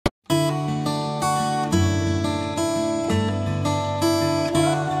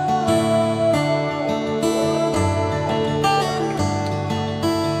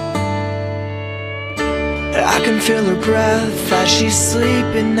can feel her breath as she's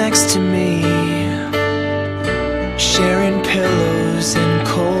sleeping next to me, sharing pillows and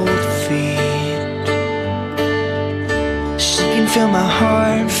cold feet. She can feel my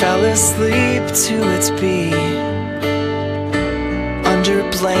heart, fell asleep to its beat, under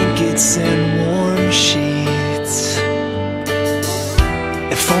blankets and warm sheets.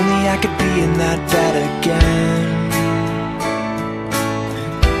 If only I could be in that bed again.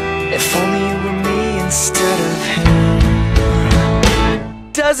 If only you were me instead of him.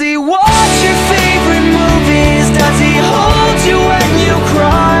 Does he watch your face?